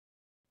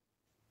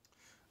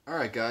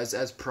Alright guys,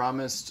 as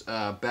promised,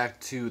 back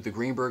to the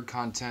Greenberg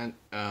content.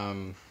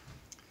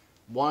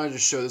 Wanted to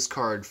show this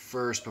card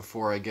first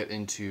before I get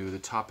into the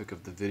topic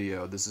of the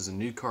video. This is a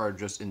new card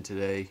just in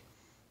today,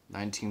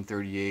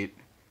 1938,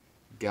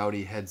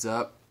 Goudey Heads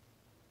Up.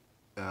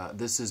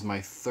 This is my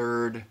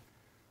third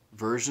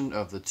version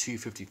of the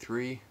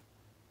 253.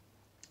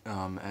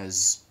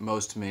 As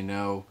most may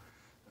know,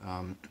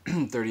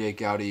 38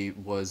 Goudey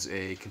was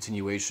a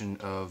continuation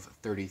of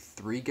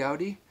 33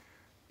 Goudey.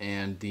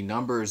 And the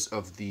numbers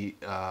of the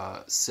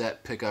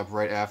set pick up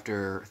right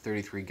after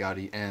 33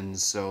 Goudey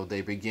ends, so they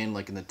begin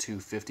like in the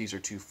 250s or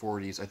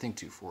 240s, I think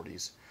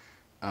 240s.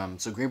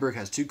 So Greenberg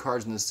has two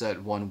cards in this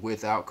set, one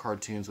without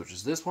cartoons, which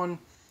is this one,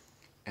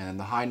 and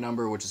the high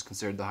number, which is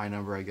considered the high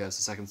number, I guess,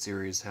 the second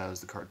series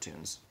has the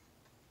cartoons.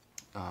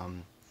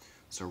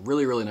 So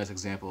really nice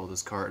example of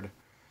this card.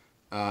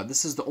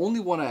 This is the only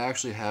one I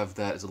actually have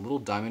that is a little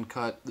diamond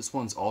cut. This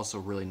one's also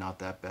really not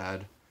that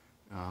bad.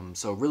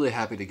 So really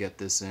happy to get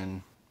this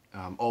in.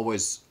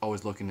 Always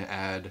looking to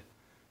add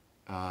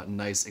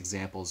nice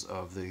examples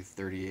of the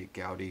 38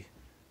 Goudey.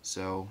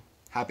 So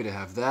happy to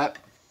have that.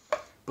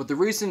 But the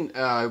reason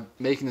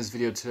making this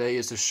video today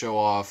is to show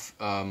off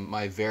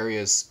my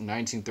various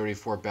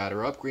 1934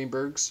 batter up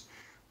Greenbergs.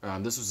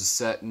 This was a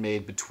set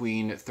made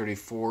between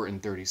 34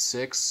 and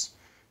 36,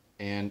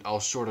 and I'll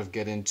sort of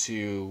get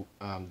into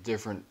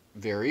different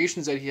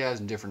variations that he has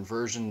in different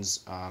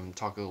versions,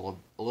 talk a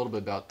little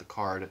bit about the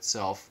card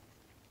itself.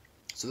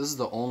 So this is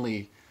the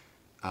only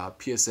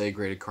PSA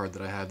graded card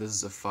that I have. This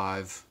is a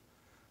 5.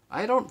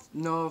 I don't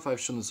know if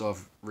I've shown this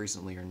off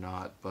recently or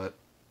not, but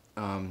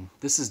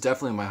this is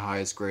definitely my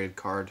highest graded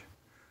card,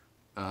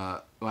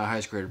 my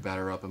highest graded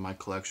batter up in my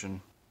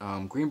collection.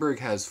 Greenberg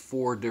has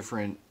 4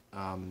 different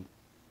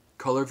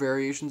color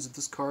variations of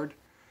this card.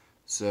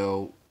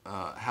 So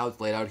how it's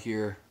laid out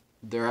here,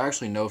 there are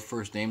actually no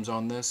first names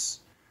on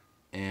this,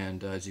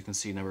 and as you can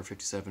see, number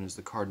 57 is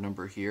the card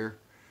number here.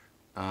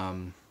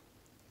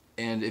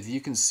 And if you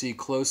can see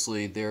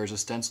closely, there's a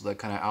stencil that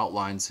kind of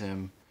outlines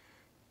him,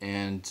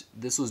 and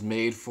this was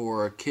made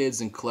for kids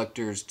and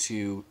collectors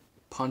to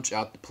punch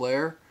out the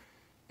player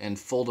and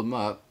fold him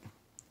up.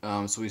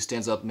 So he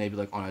stands up maybe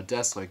like on a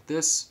desk like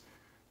this,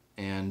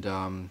 and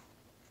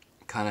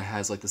kind of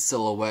has like the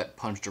silhouette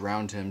punched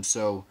around him.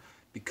 So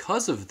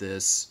because of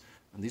this,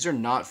 these are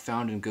not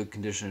found in good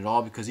condition at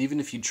all, because even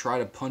if you try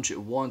to punch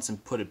it once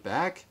and put it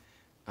back,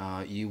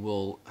 you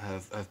will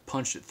have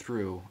punched it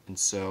through. And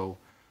so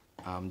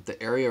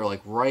the area like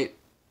right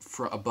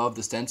above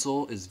the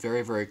stencil is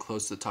very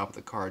close to the top of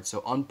the card.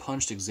 So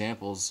unpunched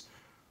examples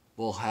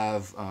will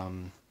have a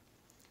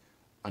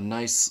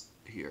nice,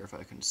 here if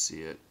I can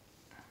see it,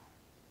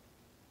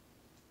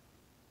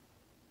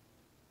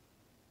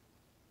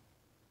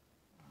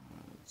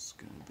 it's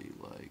gonna be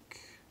like,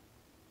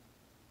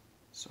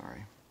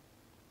 sorry,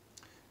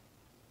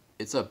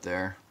 it's up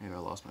there, maybe I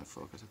lost my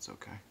focus, it's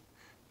okay.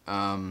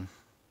 But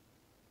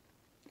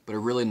a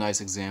really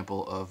nice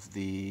example of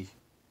the,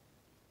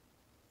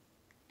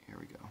 here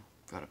we go,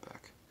 got it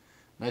back.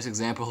 Nice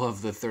example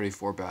of the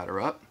 34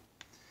 batter up.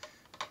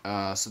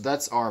 So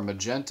that's our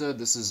magenta.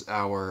 This is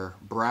our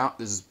brown.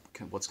 This is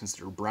what's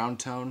considered brown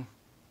tone.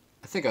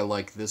 I think I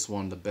like this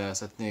one the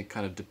best. I think it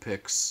kind of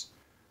depicts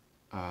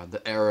the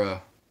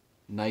era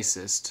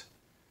nicest.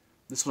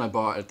 This one I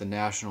bought at the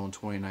National in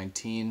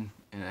 2019,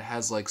 and it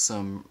has like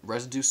some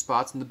residue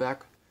spots in the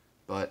back,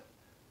 but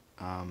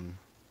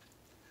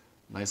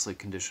nicely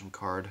conditioned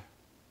card.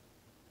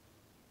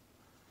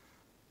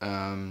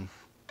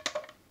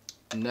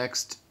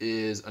 Next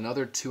is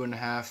another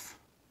 2.5.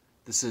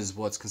 This is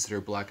what's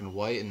considered black and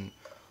white, and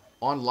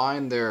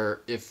online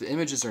if the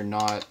images are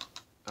not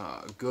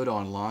good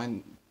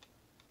online,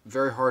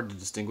 very hard to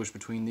distinguish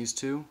between these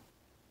two.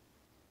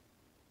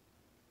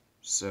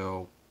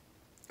 So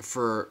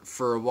for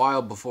a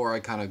while before I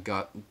kind of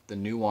got the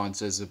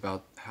nuances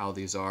about how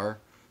these are,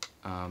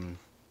 it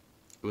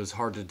was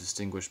hard to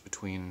distinguish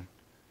between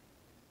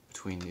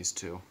these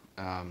two.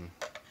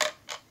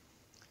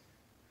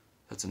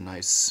 That's a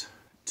nice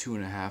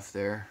 2.5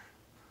 there.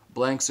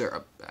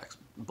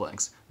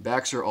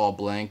 Backs are all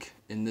blank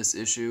in this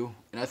issue,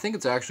 and I think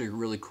it's actually a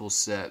really cool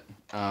set.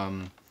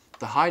 The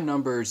high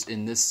numbers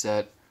in this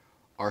set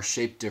are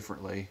shaped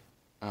differently,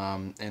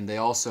 and they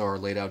also are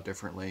laid out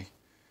differently.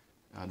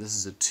 This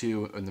is a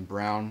 2 in the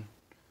brown,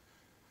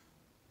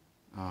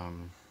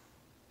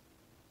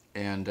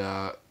 and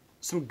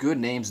some good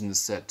names in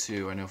this set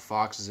too. I know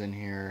Fox is in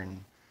here,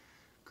 and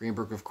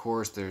Greenberg, of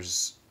course.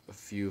 There's a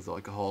few of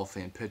like a Hall of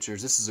Fame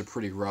pitchers. This is a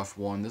pretty rough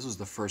one. This was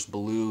the first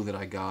blue that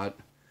I got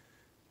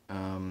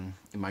in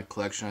my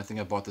collection. I think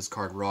I bought this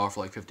card raw for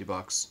like 50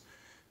 bucks.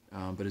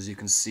 But as you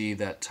can see,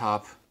 that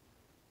top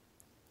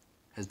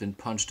has been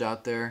punched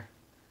out there,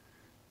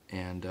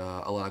 and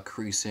a lot of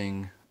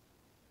creasing,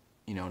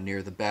 you know,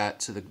 near the bat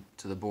to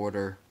the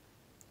border.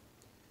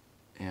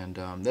 And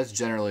that's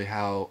generally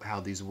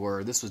how these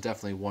were. This was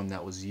definitely one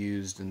that was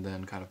used and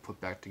then kind of put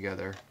back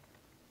together.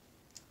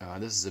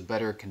 This is a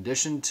better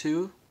conditioned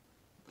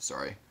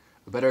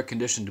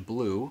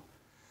blue.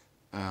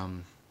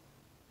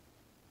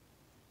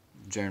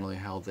 generally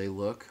how they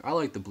look. I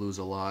like the blues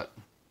a lot.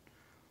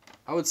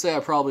 I would say I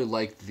probably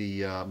like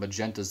the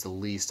magentas the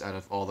least out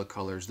of all the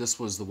colors. This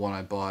was the one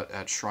I bought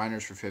at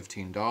Shriners for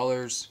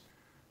 $15.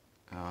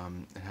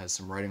 It has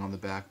some writing on the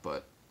back,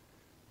 but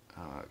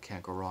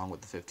can't go wrong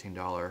with the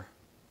 $15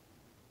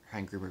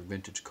 Hank Greenberg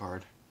vintage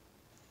card.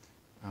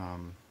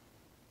 And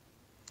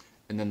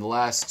then the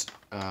last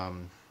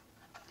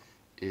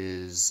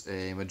is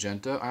a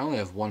magenta. I only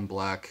have one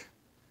black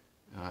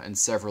and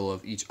several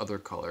of each other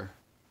color.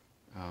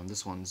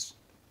 This one's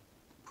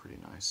pretty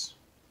nice.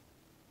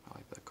 I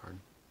like that card.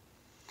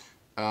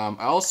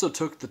 I also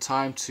took the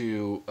time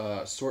to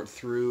sort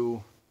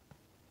through,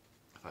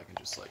 if I can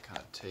just like kind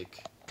of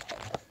take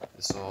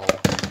this all.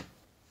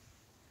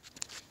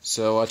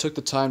 So I took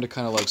the time to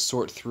kind of like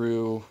sort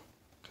through,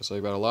 because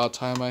I've got a lot of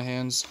time on my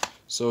hands.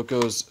 So it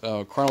goes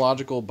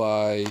chronological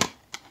by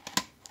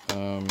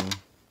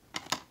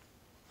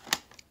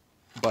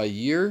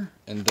year,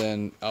 and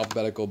then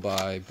alphabetical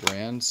by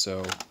brand.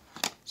 So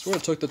sort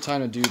of took the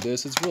time to do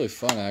this. It's really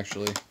fun,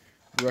 actually.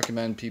 I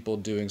recommend people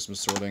doing some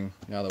sorting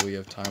now that we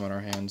have time on our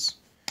hands.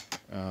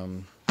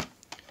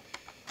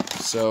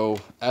 So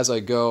as I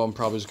go, I'm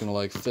probably just gonna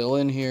like fill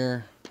in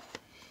here.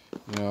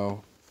 You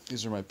know,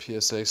 these are my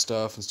PSA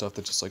stuff and stuff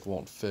that just like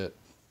won't fit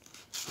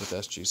with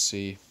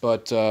SGC.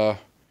 But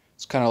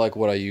it's kind of like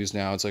what I use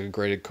now. It's like a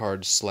graded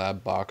card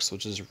slab box,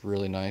 which is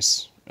really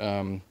nice.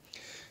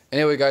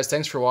 Anyway, guys,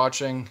 thanks for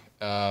watching.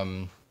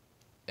 And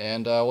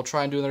we'll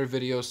try and do another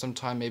video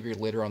sometime, maybe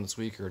later on this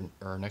week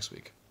or next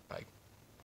week.